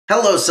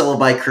Hello,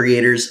 Syllabi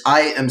creators.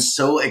 I am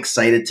so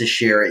excited to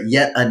share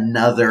yet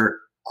another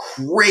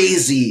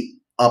crazy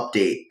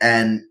update.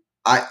 And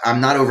I'm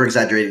not over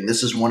exaggerating.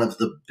 This is one of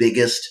the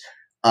biggest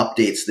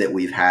updates that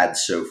we've had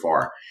so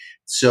far.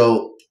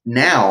 So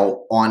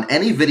now, on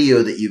any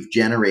video that you've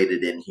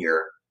generated in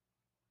here,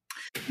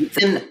 you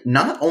can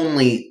not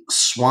only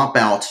swap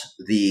out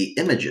the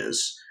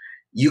images,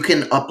 you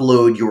can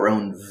upload your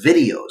own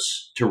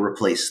videos to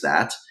replace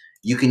that.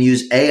 You can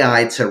use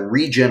AI to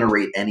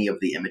regenerate any of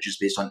the images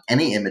based on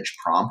any image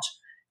prompt,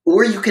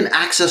 or you can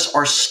access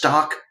our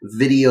stock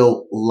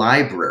video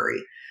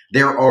library.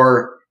 There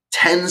are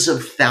tens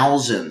of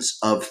thousands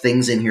of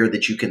things in here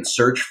that you can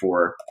search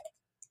for.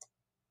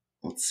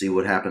 Let's see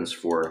what happens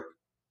for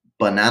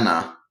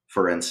banana,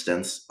 for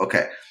instance.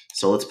 Okay,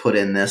 so let's put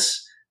in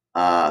this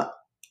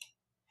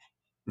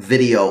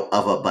video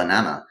of a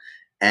banana.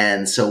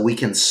 And so we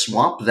can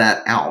swap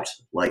that out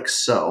like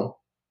so.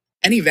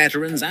 Any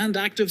veterans and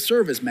active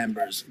service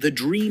members, the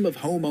dream of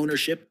home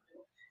ownership.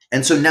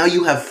 And so now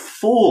you have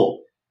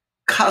full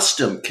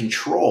custom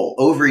control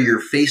over your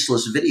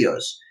faceless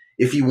videos.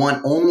 If you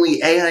want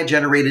only AI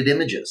generated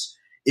images,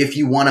 if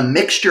you want a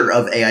mixture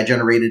of AI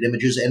generated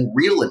images and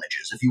real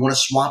images, if you want to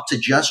swap to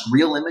just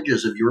real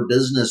images of your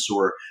business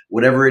or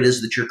whatever it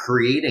is that you're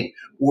creating,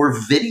 or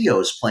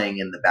videos playing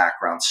in the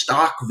background,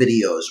 stock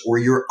videos, or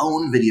your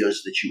own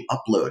videos that you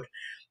upload,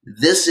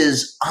 this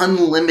is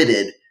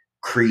unlimited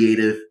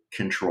creative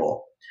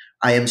control.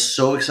 I am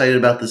so excited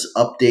about this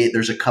update.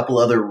 There's a couple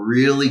other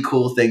really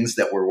cool things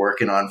that we're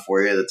working on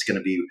for you that's going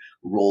to be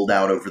rolled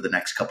out over the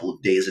next couple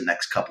of days and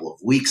next couple of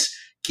weeks.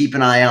 Keep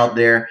an eye out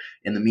there.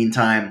 In the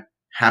meantime,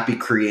 happy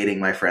creating,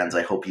 my friends.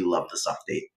 I hope you love this update.